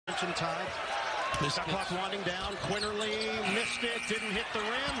Clemson tied. Shot clock winding down. Quinterly missed it, didn't hit the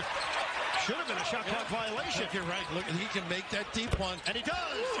rim. Should have been a shot clock violation. You're right. Look, he can make that deep one. And he does.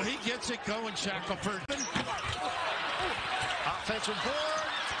 Ooh, he gets it going, Shackelford. Offensive board.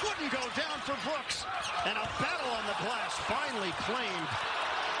 Wouldn't go down for Brooks. And a battle on the glass finally claimed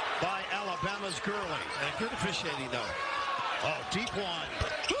by Alabama's Gurley. And good officiating, though. Oh, deep one.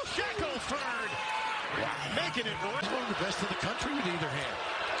 Shackelford. Making it work. He's one of the best in the country with either hand.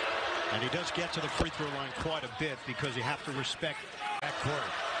 And he does get to the free throw line quite a bit because you have to respect that court.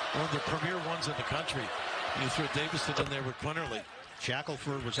 One of the premier ones in the country. You throw Davison in there with Quinterly.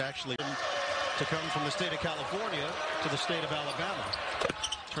 Shackelford was actually to come from the state of California to the state of Alabama.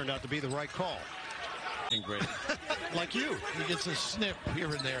 Turned out to be the right call. Great. Like you. He gets a snip here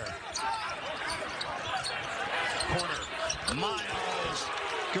and there. Corner. Miles.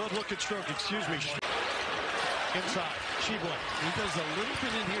 Good look at stroke. Excuse me. Inside. Sheboy. He does a little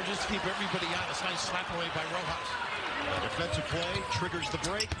bit in here just to keep everybody honest. Nice slap away by Rojas. Defensive play. Triggers the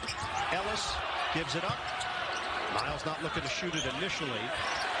break. Ellis gives it up. Miles not looking to shoot it initially.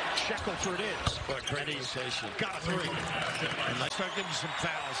 Shackelford is. What great initiation. Got a three. And let's start getting some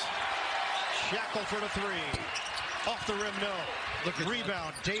fouls. Shackelford a three. Off the rim, no. Look at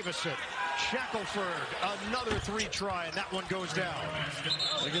rebound, Davison. Shackelford, another three try, and that one goes down.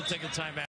 They're going to take a timeout.